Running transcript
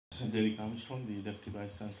Derek Armstrong, the Deputy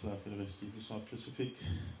Vice Chancellor of University of the South Pacific,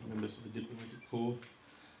 members of the Diplomatic Corps,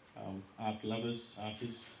 art lovers,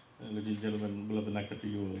 artists, ladies and gentlemen, Bulabanaka to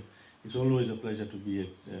you all. It's always a pleasure to be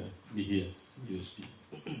here at USP.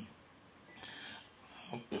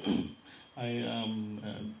 I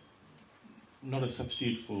am not a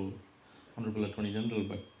substitute for Honorable Attorney General,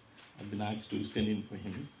 but I've been asked to stand in for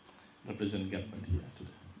him, represent government here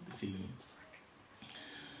today, this evening.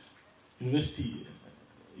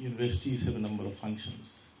 Universities have a number of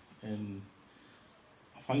functions, and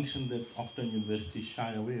a function that often universities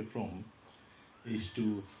shy away from is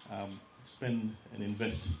to spend and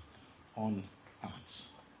invest on arts.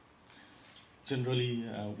 Generally,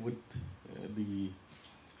 with the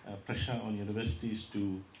pressure on universities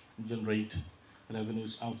to generate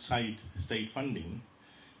revenues outside state funding,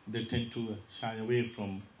 they tend to shy away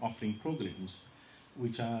from offering programs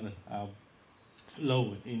which are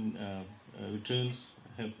low in returns,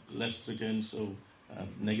 have less returns or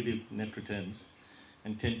negative net returns,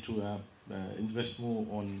 and tend to invest more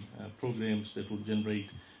on programs that would generate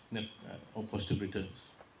net or positive returns.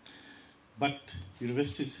 But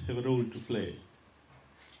universities have a role to play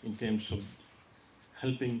in terms of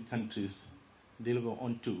helping countries deliver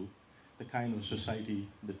onto the kind of society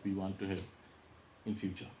that we want to have in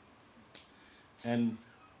future. And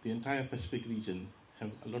the entire Pacific region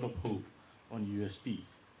have a lot of hope on USP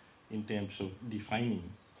in terms of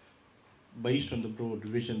defining, based on the broad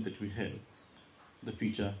vision that we have, the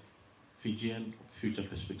future Fijian, future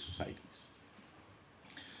Pacific societies.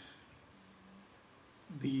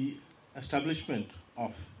 The establishment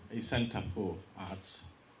of a Center for Arts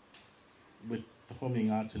with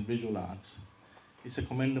performing arts and visual arts is a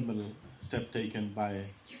commendable step taken by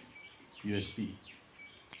USP.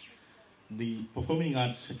 The performing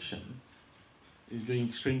arts section is doing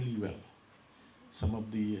extremely well. Some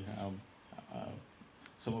of the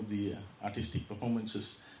artistic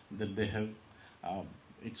performances that they have,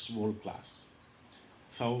 it's world class.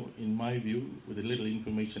 So, in my view, with the little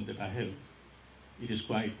information that I have, it is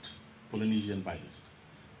quite Polynesian biased.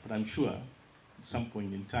 But I'm sure at some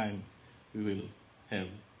point in time we will have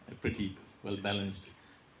a pretty well-balanced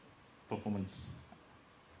performance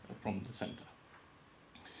from the center.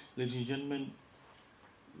 Ladies and gentlemen,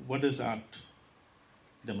 what does art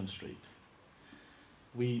demonstrate?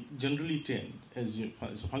 We generally tend, as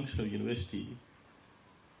a function of university,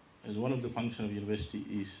 as one of the functions of university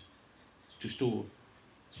is to store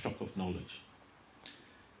stock of knowledge.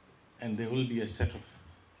 And there will be a set of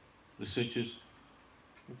researchers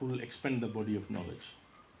who will expand the body of knowledge.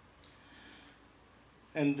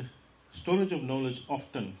 And storage of knowledge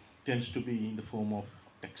often tends to be in the form of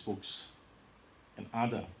textbooks and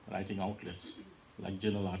other writing outlets like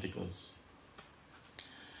journal articles.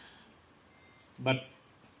 But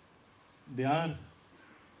there are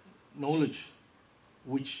knowledge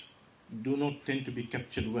which do not tend to be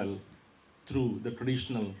captured well through the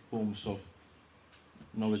traditional forms of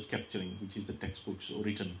knowledge capturing, which is the textbooks or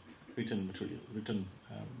written material, written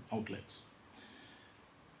outlets.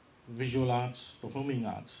 Visual arts, performing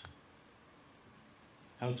arts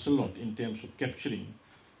helps a lot in terms of capturing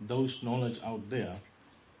those knowledge out there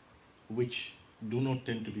which do not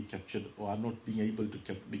tend to be captured or are not being able to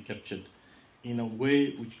be captured in a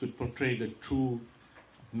way which could portray the true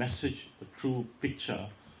message, the true picture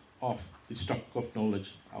of the stock of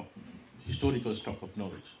knowledge, of historical stock of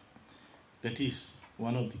knowledge. That is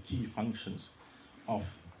one of the key functions of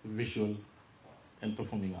visual and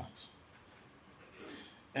performing arts.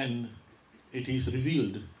 And it is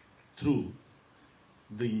revealed through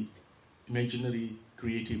the imaginary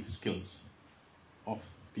creative skills of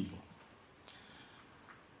people.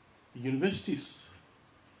 Universities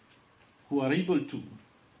who are able to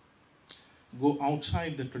go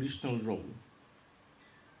outside the traditional role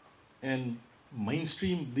and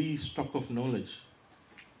mainstream the stock of knowledge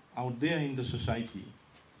out there in the society,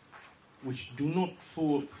 which do not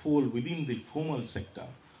fall within the formal sector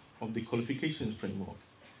of the qualifications framework,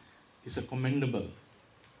 is a commendable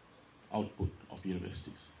output of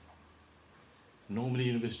universities. Normally,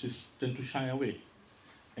 universities tend to shy away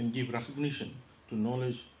and give recognition to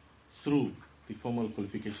knowledge through the formal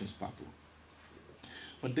qualifications pathway.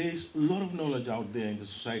 But there is a lot of knowledge out there in the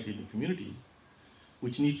society and the community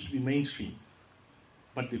which needs to be mainstream.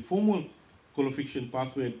 But the formal qualification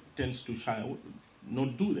pathway tends to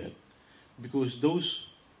not do that, because those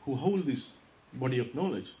who hold this body of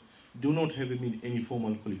knowledge do not have any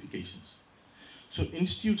formal qualifications. So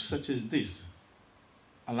institutes such as this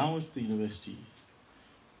allows the university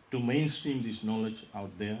to mainstream this knowledge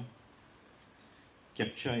out there,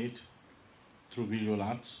 capture it through visual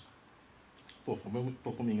arts,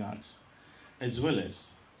 performing arts, as well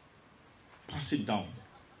as pass it down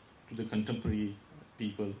to the contemporary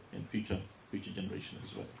people and future generation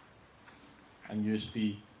as well. And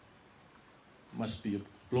USP must be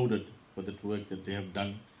applauded for that work that they have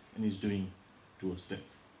done and is doing towards that.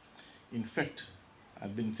 In fact,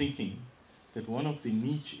 I've been thinking that one of the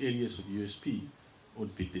niche areas of USP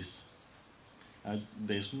would be this.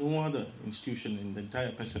 There's no other institution in the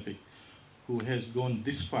entire Pacific who has gone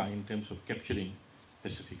this far in terms of capturing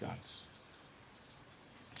Pacific arts.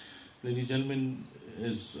 Ladies and gentlemen,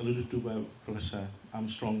 as alluded to by Professor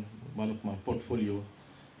Armstrong, one of my portfolio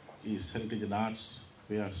is Heritage and Arts,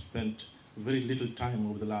 where I've spent very little time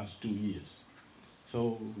over the last 2 years.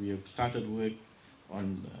 So we have started work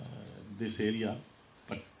on this area,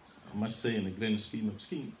 but I must say in the grand scheme of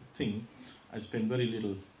thing, I spend very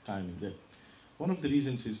little time in that. One of the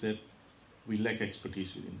reasons is that we lack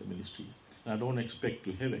expertise within the ministry. And I don't expect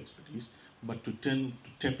to have expertise, but to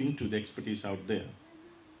tap into the expertise out there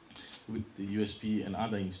with the USP and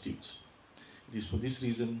other institutes. It is for this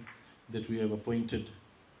reason that we have appointed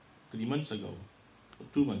 3 months ago, or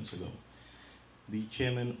 2 months ago, the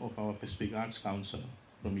chairman of our Pacific Arts Council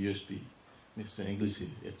from USP, Mr.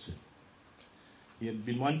 Officiates. He had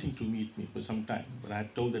been wanting to meet me for some time, but I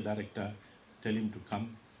had told the director, tell him to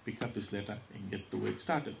come, pick up his letter and get the work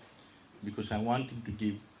started, because I want him to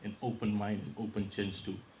give an open mind and open chance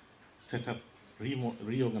to set up,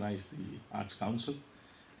 reorganize the Arts Council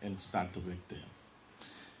and start the work there.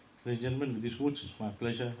 Ladies and gentlemen, with these words, it's my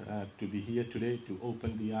pleasure to be here today to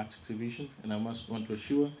open the arts exhibition, and I must want to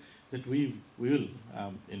assure that we will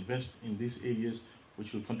invest in these areas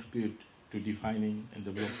which will contribute to defining and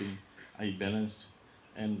developing a balanced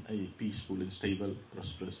and a peaceful and stable,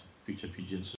 prosperous future Fijian society.